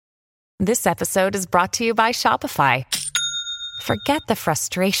This episode is brought to you by Shopify. Forget the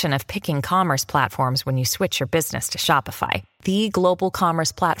frustration of picking commerce platforms when you switch your business to Shopify, the global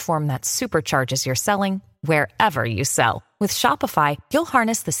commerce platform that supercharges your selling wherever you sell. With Shopify, you'll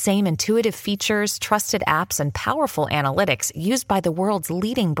harness the same intuitive features, trusted apps, and powerful analytics used by the world's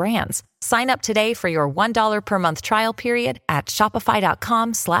leading brands. Sign up today for your $1 per month trial period at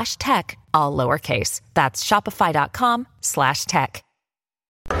shopify.com/tech, all lowercase. That's shopify.com/tech.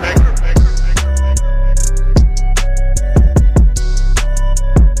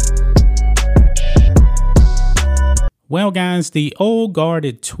 Well, guys, the old guard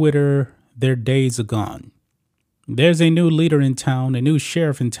at Twitter, their days are gone. There's a new leader in town, a new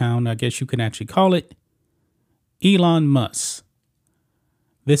sheriff in town, I guess you can actually call it, Elon Musk.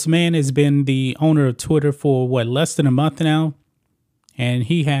 This man has been the owner of Twitter for, less than a month now, and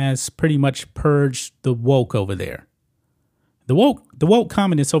he has pretty much purged the woke over there. The woke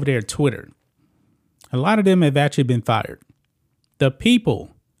communists over there at Twitter, a lot of them have actually been fired. The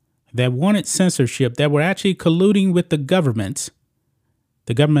people that wanted censorship, that were actually colluding with the government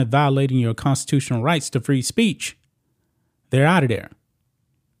violating your constitutional rights to free speech, they're out of there.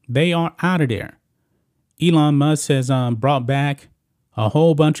 They are out of there. Elon Musk has brought back a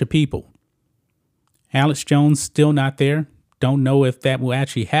whole bunch of people. Alex Jones still not there. Don't know if that will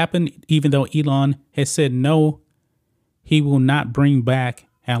actually happen, even though Elon has said no, he will not bring back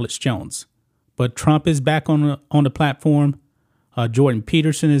Alex Jones. But Trump is back on the platform. Jordan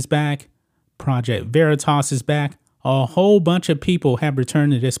Peterson is back. Project Veritas is back. A whole bunch of people have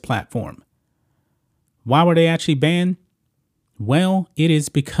returned to this platform. Why were they actually banned? Well, it is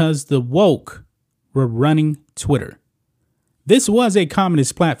because the woke were running Twitter. This was a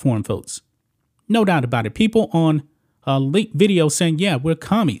communist platform, folks. No doubt about it. People on leaked video saying, yeah, we're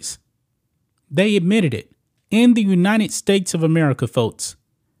commies. They admitted it. In the United States of America, folks,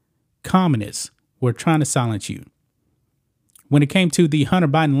 communists were trying to silence you. When it came to the Hunter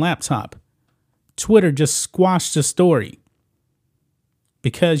Biden laptop, Twitter just squashed the story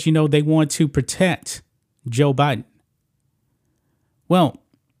because, they want to protect Joe Biden. Well,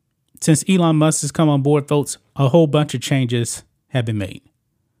 since Elon Musk has come on board, folks, a whole bunch of changes have been made.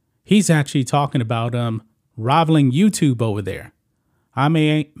 He's actually talking about rivaling YouTube over there. I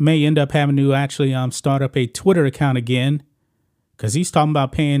may end up having to actually start up a Twitter account again because he's talking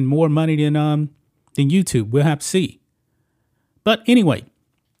about paying more money than YouTube. We'll have to see. But anyway,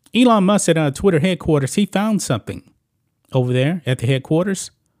 Elon Musk at Twitter headquarters, he found something over there at the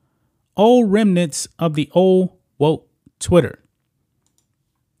headquarters. Old remnants of the old woke Twitter.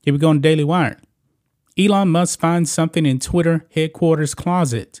 Here we go on Daily Wire. Elon Musk finds something in Twitter headquarters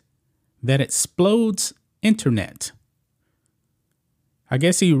closet that explodes internet. I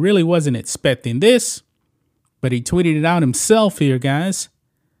guess he really wasn't expecting this, but he tweeted it out himself here, guys.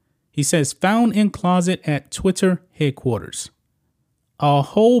 He says, found in closet at Twitter headquarters. A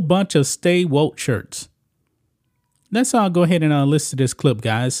whole bunch of Stay Woke shirts. Let's all go ahead and listen to this clip,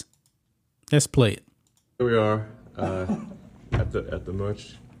 guys. Let's play it. Here we are at the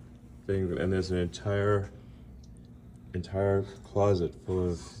merch thing, and there's an entire closet full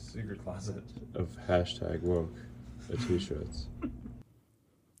of secret closet of hashtag woke t-shirts.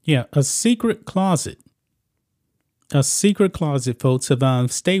 Yeah, a secret closet. A secret closet, folks,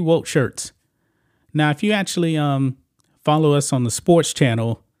 of Stay Woke shirts. Now, if you actually follow us on the sports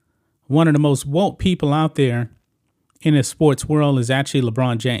channel, one of the most woke people out there in the sports world is actually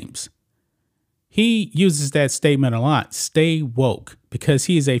LeBron James. He uses that statement a lot, stay woke, because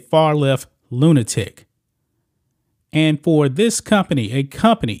he is a far left lunatic. And for this company, a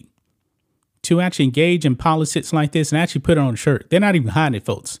company, to actually engage in politics like this and actually put it on a shirt, they're not even hiding it,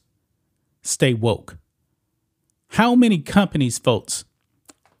 folks. Stay woke. How many companies, folks,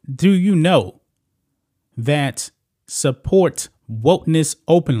 do you know that support wokeness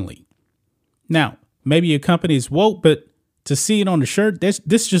openly? Now, maybe your company is woke, but to see it on the shirt,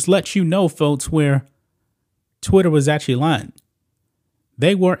 this just lets you know, folks, where Twitter was actually lying.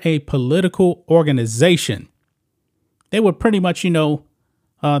 They were a political organization. They were pretty much,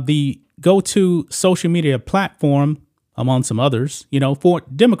 the go-to social media platform, among some others, for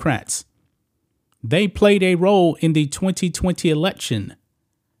Democrats. They played a role in the 2020 election.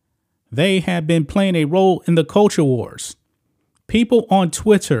 They have been playing a role in the culture wars. People on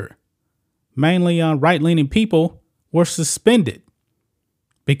Twitter, mainly right-leaning people, were suspended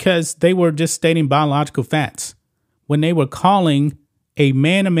because they were just stating biological facts. When they were calling a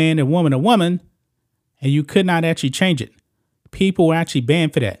man, a woman, and you could not actually change it. People were actually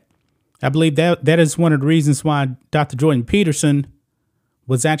banned for that. I believe that is one of the reasons why Dr. Jordan Peterson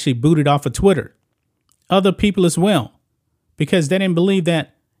was actually booted off of Twitter. Other people as well, because they didn't believe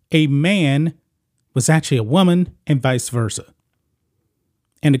that a man was actually a woman and vice versa.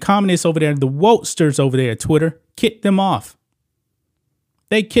 And the communists over there, the wokesters over there at Twitter, kicked them off.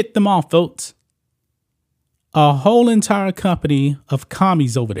 They kicked them off, folks. A whole entire company of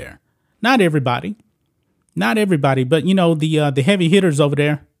commies over there. Not everybody, but you know, the heavy hitters over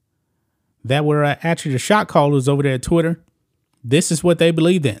there that were actually the shot callers over there at Twitter. This is what they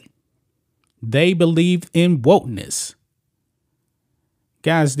believed in. They believed in wokeness.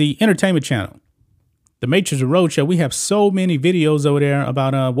 Guys, the Entertainment Channel, the Matrix and Roadshow, we have so many videos over there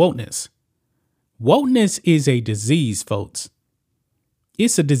about wokeness. Wokeness is a disease, folks.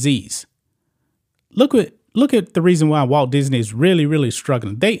 It's a disease. Look at the reason why Walt Disney is really, really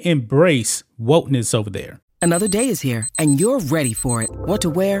struggling. They embrace wokeness over there. Another day is here, and you're ready for it. What to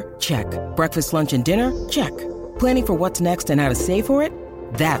wear? Check. Breakfast, lunch, and dinner? Check. Planning for what's next and how to save for it?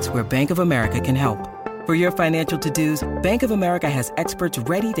 That's where Bank of America can help. For your financial to-dos, Bank of America has experts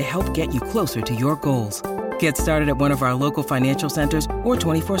ready to help get you closer to your goals. Get started at one of our local financial centers or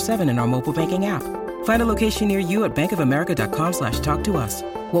 24/7 in our mobile banking app. Find a location near you at bankofamerica.com/talktous.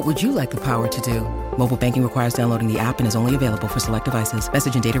 What would you like the power to do? Mobile banking requires downloading the app and is only available for select devices.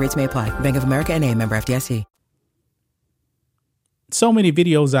 Message and data rates may apply. Bank of America NA, member FDIC. So many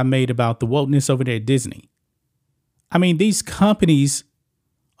videos I made about the wokeness over there at Disney. I mean, these companies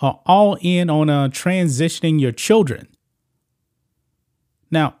are all in on transitioning your children.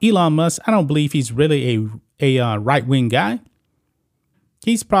 Now, Elon Musk, I don't believe he's really a right-wing guy.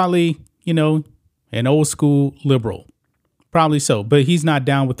 He's probably, you know, an old school liberal. Probably so, but he's not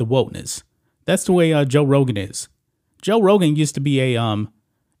down with the wokeness. That's the way Joe Rogan is. Joe Rogan used to be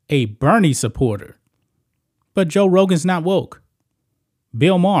a Bernie supporter, but Joe Rogan's not woke.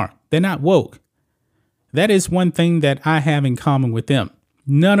 Bill Maher, they're not woke. That is one thing that I have in common with them.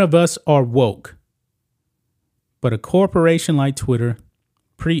 None of us are woke. But a corporation like Twitter,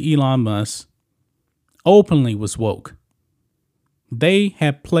 pre-Elon Musk, openly was woke. They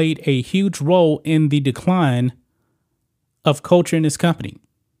have played a huge role in the decline of culture in this company.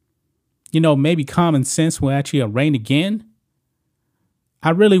 You know, maybe common sense will actually reign again. I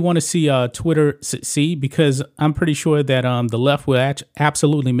really want to see Twitter succeed because I'm pretty sure that the left will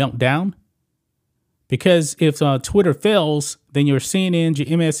absolutely melt down. Because if Twitter fails, then your CNN, your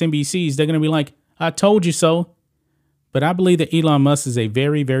MSNBCs, they're going to be like, I told you so. But I believe that Elon Musk is a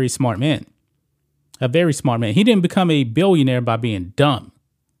very, very smart man. A very smart man. He didn't become a billionaire by being dumb.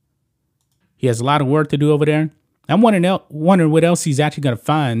 He has a lot of work to do over there. I'm wondering what else he's actually going to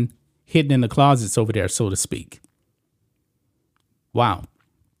find hidden in the closets over there, so to speak. Wow.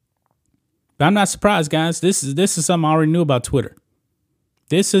 But I'm not surprised, guys. This is something I already knew about Twitter.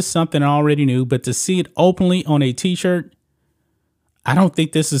 This is something I already knew, but to see it openly on a t-shirt, I don't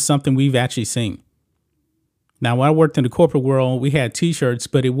think this is something we've actually seen. Now, when I worked in the corporate world, we had t-shirts,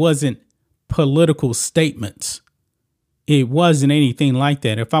 but it wasn't political statements. It wasn't anything like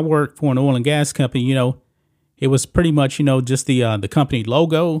that. If I worked for an oil and gas company, you know, it was pretty much, you know, just the company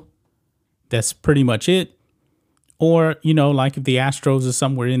logo. That's pretty much it. Or, you know, like if the Astros are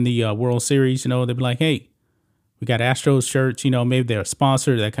somewhere in the World Series, you know, they'd be like, hey, we got Astros shirts, you know, maybe they're a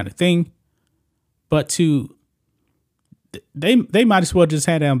sponsor, that kind of thing. But they might as well just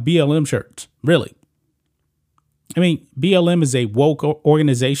had BLM shirts, really. I mean, BLM is a woke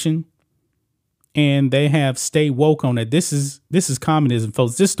organization, and they have stay woke on it. This is communism,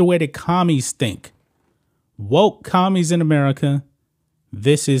 folks. This is the way that commies think. Woke commies in America.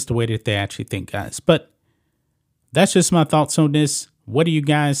 This is the way that they actually think, guys. But that's just my thoughts on this. What do you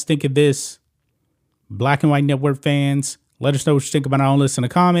guys think of this? Black and White Network fans, let us know what you think about all this in the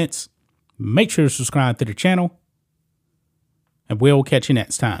comments. Make sure to subscribe to the channel, and we'll catch you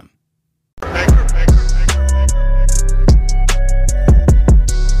next time.